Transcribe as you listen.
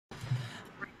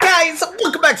guys?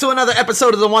 Welcome back to another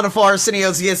episode of the wonderful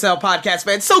Arsenio's ESL podcast,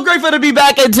 man. So grateful to be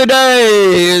back, and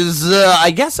today is, I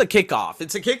guess, a kickoff.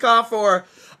 It's a kickoff for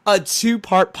a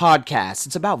two-part podcast.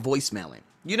 It's about voicemailing.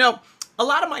 You know, a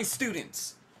lot of my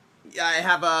students, I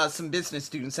have some business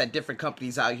students at different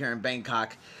companies out here in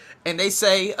Bangkok, and they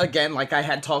say, again, like I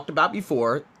had talked about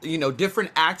before, you know,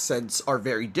 different accents are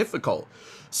very difficult.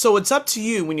 So it's up to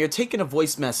you when you're taking a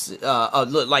voice message,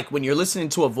 like when you're listening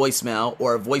to a voicemail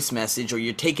or a voice message, or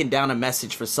you're taking down a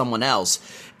message for someone else,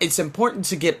 it's important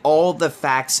to get all the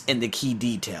facts and the key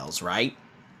details, right?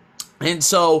 And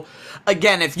so,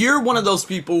 again, if you're one of those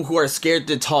people who are scared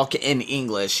to talk in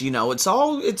English, you know,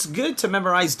 it's good to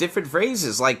memorize different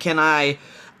phrases, like, can I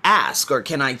ask, or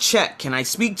can I check, can I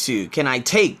speak to, can I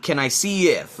take, can I see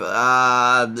if,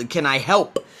 can I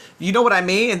help? You know what I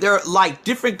mean? And there are like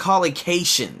different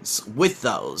collocations with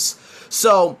those.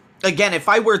 So again, if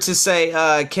I were to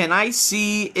say, can I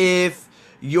see if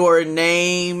your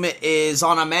name is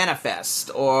on a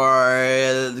manifest,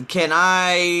 or can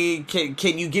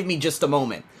you give me just a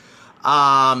moment?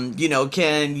 You know,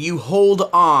 can you hold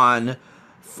on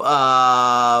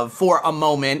for a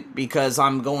moment because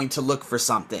I'm going to look for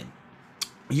something?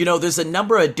 You know, there's a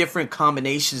number of different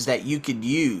combinations that you could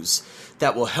use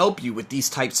that will help you with these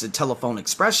types of telephone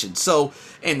expressions. So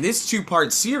in this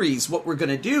two-part series, what we're going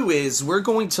to do is we're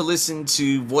going to listen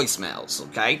to voicemails,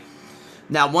 okay?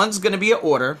 Now, one's going to be an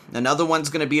order. Another one's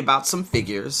going to be about some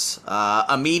figures,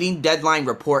 a meeting, deadline,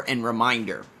 report, and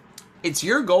reminder. It's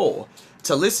your goal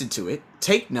to listen to it,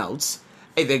 take notes,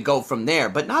 and then go from there.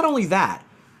 But not only that,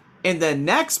 in the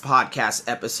next podcast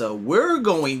episode, we're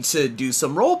going to do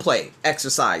some role play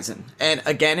exercising. And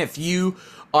again, if you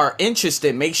are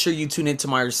interested, make sure you tune into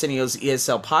my Arsenio's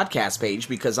ESL podcast page,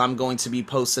 because I'm going to be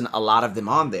posting a lot of them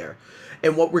on there.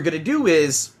 And what we're going to do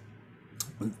is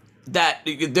that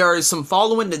there are some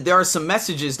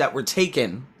messages that were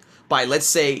taken by, let's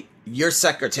say, your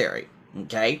secretary,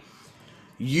 okay?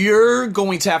 You're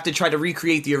going to have to try to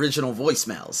recreate the original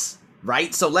voicemails.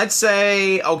 Right? So let's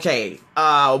say, okay,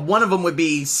 one of them would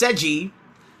be Seiji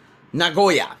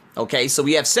Nagoya. Okay, so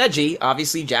we have Seiji,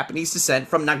 obviously Japanese descent,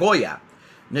 from Nagoya.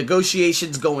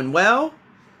 Negotiations going well.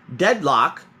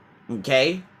 Deadlock,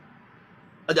 okay.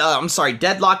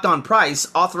 Deadlocked on price.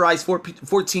 Authorized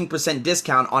 14%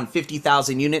 discount on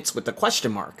 50,000 units with a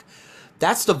question mark.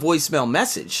 That's the voicemail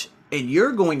message. And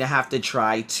you're going to have to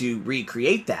try to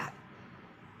recreate that.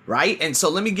 Right? And so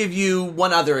let me give you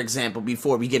one other example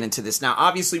before we get into this. Now,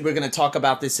 obviously, we're going to talk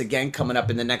about this again coming up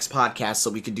in the next podcast,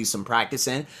 so we can do some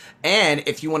practicing. And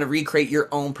if you want to recreate your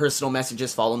own personal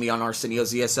messages, follow me on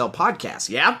Arsenio's ESL podcast,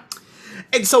 yeah?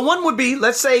 And so one would be,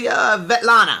 let's say,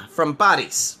 Svetlana from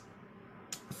Paris.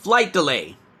 Flight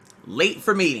delay. Late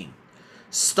for meeting.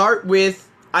 Start with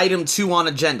item 2 on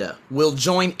agenda. Will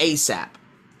join ASAP.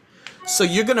 So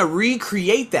you're going to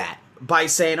recreate that by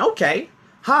saying, okay,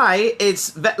 hi,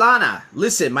 it's Svetlana.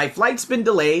 Listen, my flight's been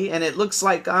delayed, and it looks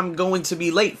like I'm going to be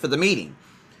late for the meeting.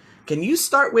 Can you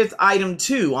start with item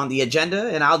 2 on the agenda,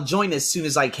 and I'll join as soon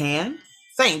as I can?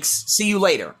 Thanks. See you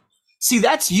later. See,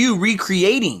 that's you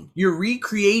recreating. You're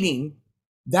recreating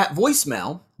that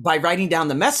voicemail by writing down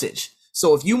the message.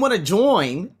 So if you want to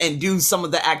join and do some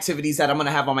of the activities that I'm going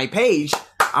to have on my page,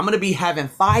 I'm going to be having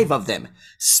 5 of them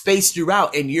spaced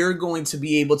throughout, and you're going to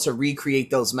be able to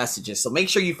recreate those messages. So make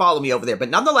sure you follow me over there. But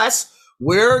nonetheless,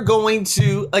 we're going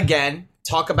to, again,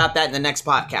 talk about that in the next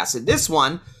podcast. In this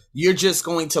one, you're just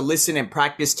going to listen and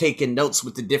practice taking notes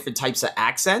with the different types of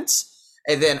accents.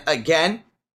 And then again,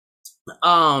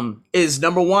 is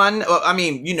number one,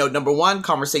 number one,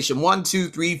 conversation 1, 2,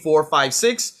 3, 4, 5,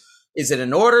 6. Is it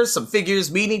in order? Some figures,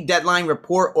 meeting, deadline,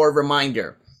 report, or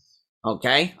reminder.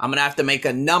 Okay, I'm going to have to make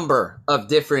a number of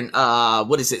different,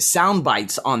 sound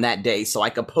bites on that day, so I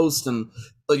could post them,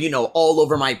 all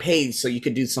over my page so you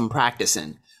could do some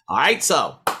practicing. All right,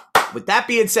 so with that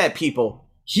being said, people,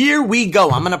 here we go.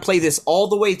 I'm going to play this all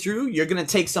the way through. You're going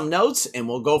to take some notes, and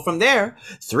we'll go from there.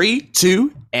 3,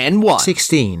 2, and 1.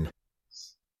 16.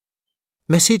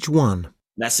 Message 1.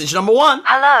 Message number 1.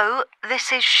 Hello,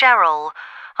 this is Cheryl.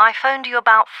 I phoned you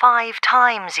about 5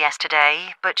 times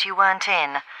yesterday, but you weren't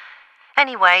in.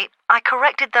 Anyway, I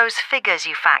corrected those figures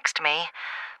you faxed me.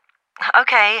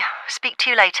 Okay, speak to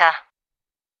you later.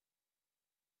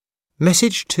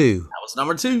 Message 2. That was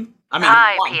number 2.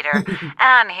 Hi, Peter.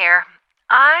 Anne here.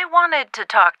 I wanted to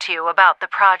talk to you about the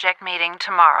project meeting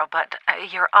tomorrow, but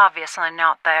you're obviously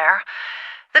not there.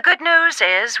 The good news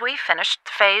is we finished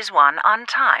phase 1 on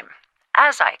time.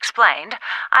 As I explained,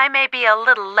 I may be a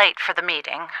little late for the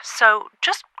meeting, so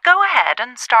just go ahead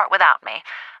and start without me.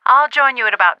 I'll join you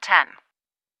at about 10.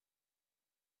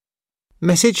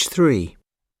 Message 3.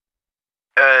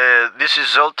 This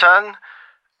is Zoltan.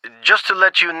 Just to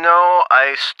let you know,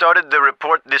 I started the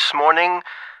report this morning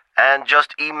and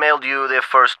just emailed you the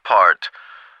first part.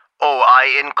 Oh,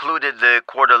 I included the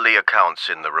quarterly accounts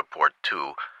in the report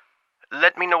too.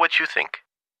 Let me know what you think.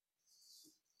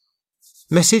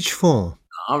 Message 4.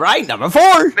 All right, number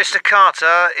 4. Mr.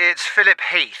 Carter, it's Philip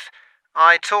Heath.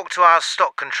 I talked to our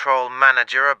stock control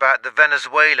manager about the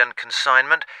Venezuelan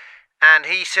consignment, and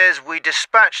he says we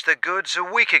dispatched the goods a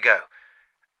week ago.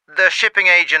 The shipping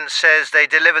agent says they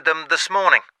delivered them this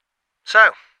morning.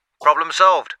 So, problem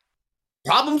solved.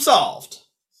 Problem solved.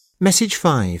 Message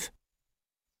 5.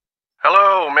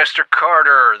 Hello, Mr.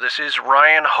 Carter. This is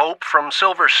Ryan Hope from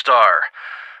Silver Star.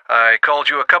 I called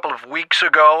you a couple of weeks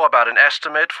ago about an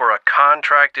estimate for a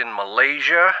contract in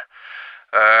Malaysia.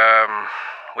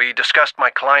 We discussed my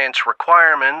client's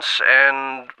requirements,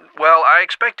 and, well, I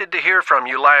expected to hear from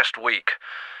you last week.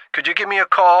 Could you give me a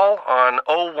call on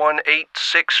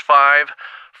 01865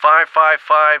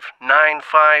 555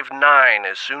 959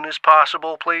 as soon as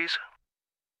possible, please?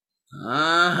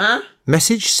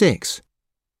 Message 6.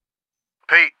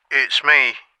 Pete, it's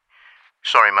me.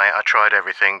 Sorry, mate, I tried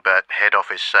everything, but head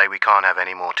office say we can't have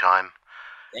any more time.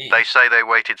 Damn. They say they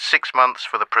waited 6 months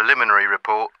for the preliminary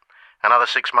report, another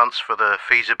 6 months for the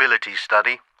feasibility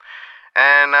study,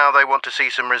 and now they want to see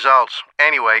some results.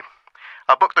 Anyway,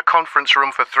 I booked the conference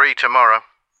room for 3 tomorrow.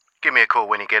 Give me a call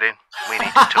when you get in. We need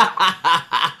to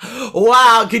talk.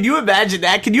 Wow, can you imagine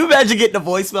that? Can you imagine getting a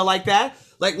voicemail like that?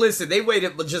 Like, listen, they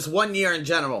waited just 1 year in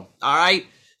general, all right?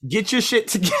 Get your shit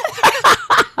together.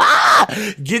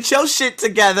 Get your shit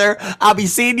together. I'll be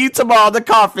seeing you tomorrow in the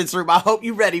conference room. I hope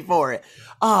you're ready for it.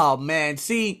 Oh, man.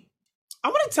 See, I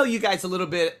want to tell you guys a little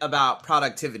bit about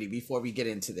productivity before we get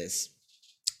into this.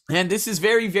 And this is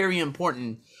very, very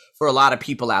important for a lot of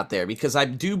people out there, because I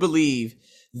do believe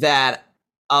that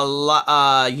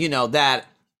that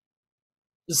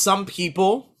some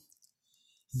people,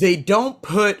 they don't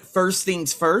put first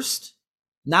things first.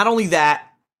 Not only that,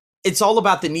 it's all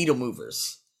about the needle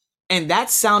movers. And that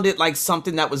sounded like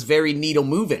something that was very needle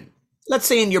moving. Let's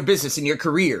say in your business, in your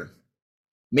career,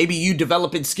 maybe you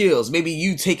developing skills, maybe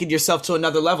you taking yourself to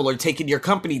another level or taking your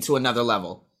company to another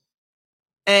level.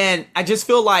 And I just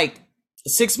feel like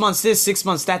 6 months this, 6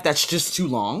 months that, that's just too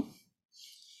long.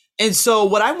 And so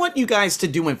what I want you guys to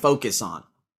do and focus on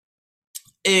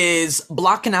is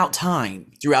blocking out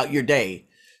time throughout your day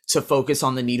to focus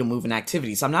on the needle moving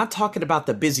activities. I'm not talking about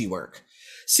the busy work.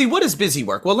 See, what is busy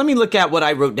work? Well, let me look at what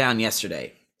I wrote down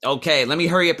yesterday. Okay, let me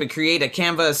hurry up and create a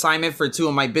Canva assignment for 2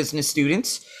 of my business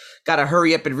students. Got to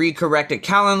hurry up and recorrect it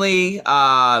Calendly.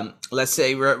 Let's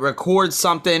say record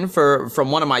something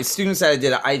from one of my students that I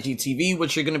did at IGTV,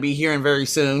 which you're going to be hearing very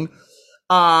soon.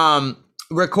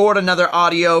 Record another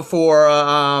audio for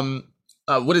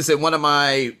one of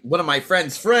my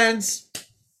friends.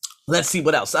 Let's see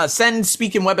what else. Send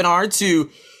speaking webinar to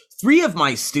 3 of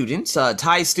my students, a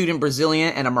Thai student,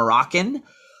 Brazilian, and a Moroccan.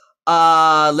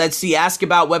 Let's see, ask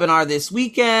about webinar this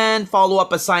weekend,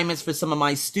 follow-up assignments for some of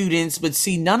my students, but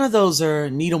see, none of those are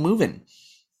needle moving.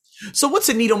 So what's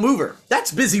a needle mover?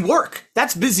 That's busy work.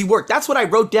 That's busy work. That's what I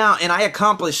wrote down, and I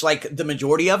accomplished like the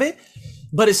majority of it,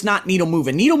 but it's not needle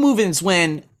moving. Needle moving is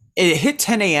when it hit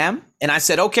 10 a.m. and I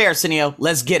said, okay, Arsenio,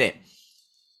 let's get it.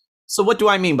 So what do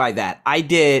I mean by that? I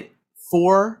did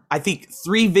 3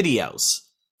 videos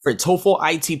for TOEFL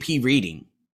ITP reading.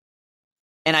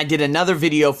 And I did another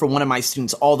video for one of my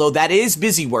students. Although that is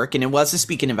busy work and it was a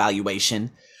speaking evaluation,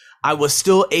 I was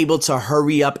still able to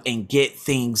hurry up and get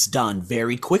things done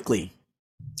very quickly.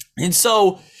 And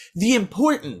so the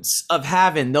importance of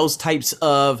having those types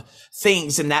of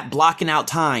things and that blocking out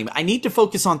time, I need to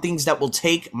focus on things that will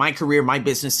take my career, my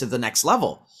business to the next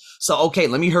level. So, okay,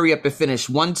 let me hurry up and finish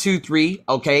 1, 2, 3.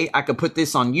 Okay, I could put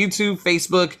this on YouTube,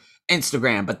 Facebook,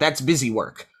 Instagram, but that's busy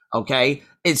work. Okay,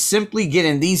 it's simply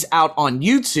getting these out on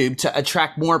YouTube to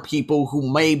attract more people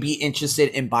who may be interested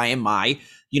in buying my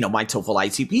TOEFL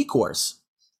ITP course.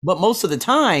 But most of the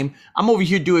time, I'm over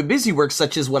here doing busy work,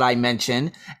 such as what I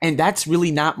mentioned, and that's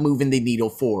really not moving the needle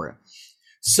forward.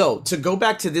 So to go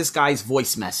back to this guy's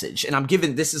voice message, and I'm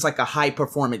giving this is like a high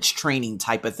performance training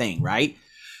type of thing, right?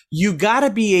 You got to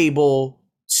be able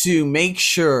to make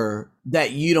sure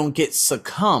that you don't get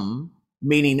succumb,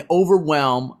 meaning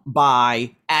overwhelmed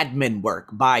by admin work,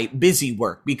 by busy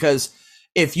work. Because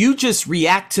if you just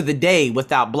react to the day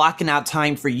without blocking out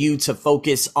time for you to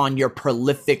focus on your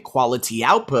prolific quality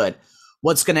output,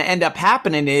 what's going to end up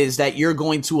happening is that you're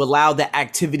going to allow the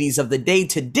activities of the day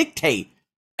to dictate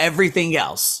everything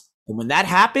else. And when that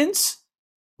happens,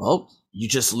 well, you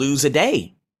just lose a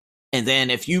day. And then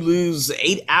if you lose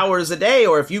 8 hours a day,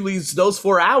 or if you lose those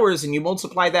 4 hours and you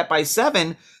multiply that by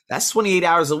 7, that's 28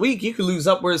 hours a week. You could lose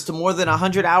upwards to more than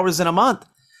 100 hours in a month,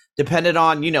 depending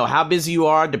on, how busy you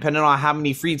are, depending on how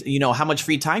many how much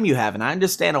free time you have. And I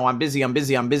understand, I'm busy.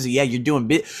 Yeah,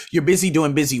 you're busy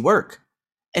doing busy work.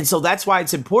 And so that's why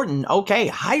it's important. Okay,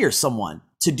 hire someone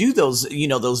to do those,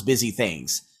 those busy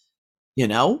things.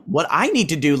 What I need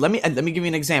to do, let me give you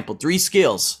an example. 3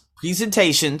 skills: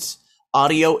 presentations,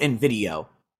 audio, and video.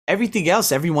 Everything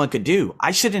else everyone could do.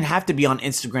 I shouldn't have to be on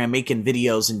Instagram making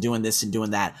videos and doing this and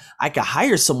doing that. I could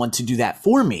hire someone to do that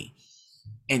for me.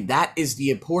 And that is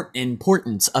the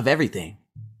importance of everything.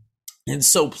 And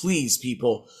so please,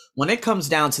 people, when it comes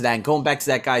down to that, and going back to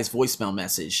that guy's voicemail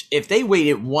message, if they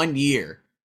waited 1 year,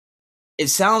 it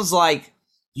sounds like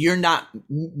you're not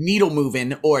needle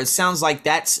moving, or it sounds like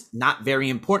that's not very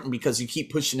important because you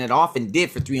keep pushing it off, and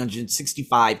did for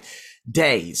 365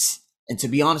 days. And to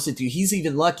be honest with you, he's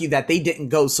even lucky that they didn't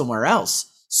go somewhere else.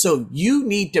 So you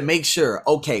need to make sure,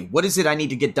 okay, what is it I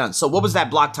need to get done? So what was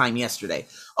that block time yesterday?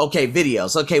 Okay,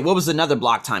 videos. Okay, what was another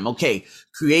block time? Okay,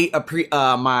 create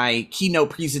my keynote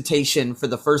presentation for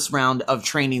the first round of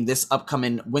training this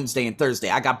upcoming Wednesday and Thursday.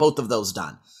 I got both of those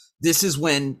done. This is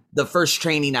when the first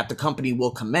training at the company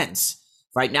will commence.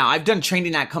 Right now, I've done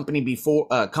training at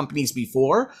companies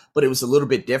before, but it was a little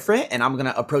bit different, and I'm going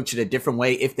to approach it a different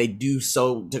way if they do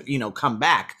so to, come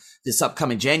back this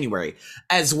upcoming January,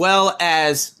 as well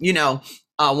as,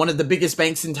 one of the biggest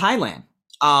banks in Thailand.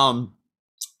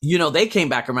 They came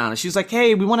back around, and she was like,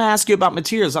 hey, we want to ask you about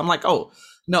materials. I'm like, oh,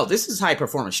 no, this is high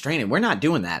performance training. We're not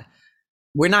doing that.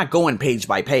 We're not going page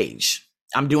by page.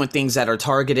 I'm doing things that are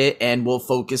targeted and will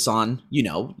focus on,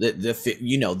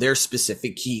 their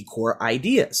specific key core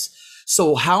ideas.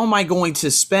 So how am I going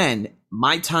to spend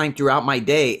my time throughout my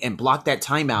day and block that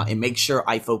time out and make sure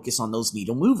I focus on those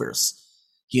needle movers?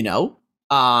 She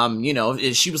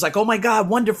was like, oh my God,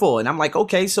 wonderful. And I'm like,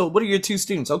 okay, so what are your 2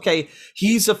 students? Okay,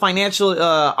 he's a financial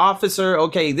officer.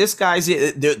 Okay, this guy's,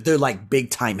 they're like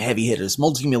big time heavy hitters,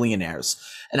 multimillionaires.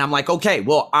 And I'm like, okay,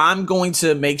 well, I'm going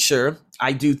to make sure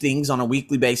I do things on a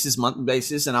weekly basis, monthly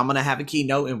basis, and I'm going to have a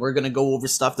keynote, and we're going to go over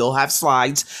stuff. They'll have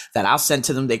slides that I'll send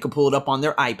to them. They can pull it up on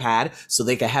their iPad so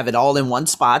they can have it all in one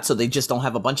spot, so they just don't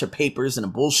have a bunch of papers and a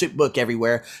bullshit book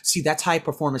everywhere. See, that's high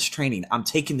performance training. I'm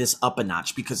taking this up a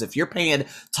notch, because if you're paying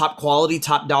top quality,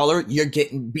 top dollar, you're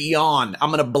getting beyond.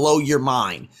 I'm going to blow your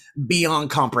mind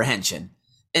beyond comprehension.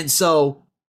 And so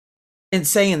in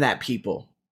saying that,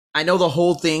 people, I know the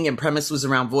whole thing and premise was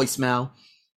around voicemail.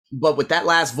 But with that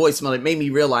last voicemail, it made me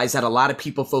realize that a lot of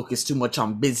people focus too much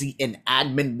on busy and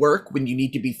admin work when you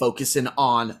need to be focusing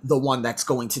on the one that's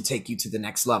going to take you to the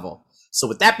next level. So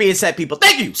with that being said, people,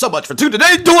 thank you so much for tuning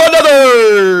in to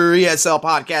another ESL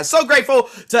podcast. So grateful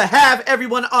to have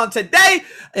everyone on today.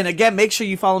 And again, make sure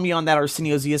you follow me on that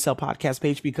Arsenio's ESL podcast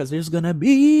page, because there's going to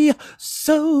be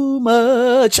so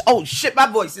much. Oh shit, my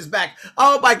voice is back.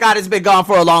 Oh my God, it's been gone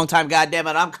for a long time. God damn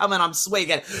it. I'm coming. I'm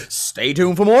swinging. Stay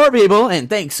tuned for more, people. And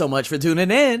thanks so much for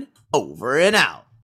tuning in. Over and out.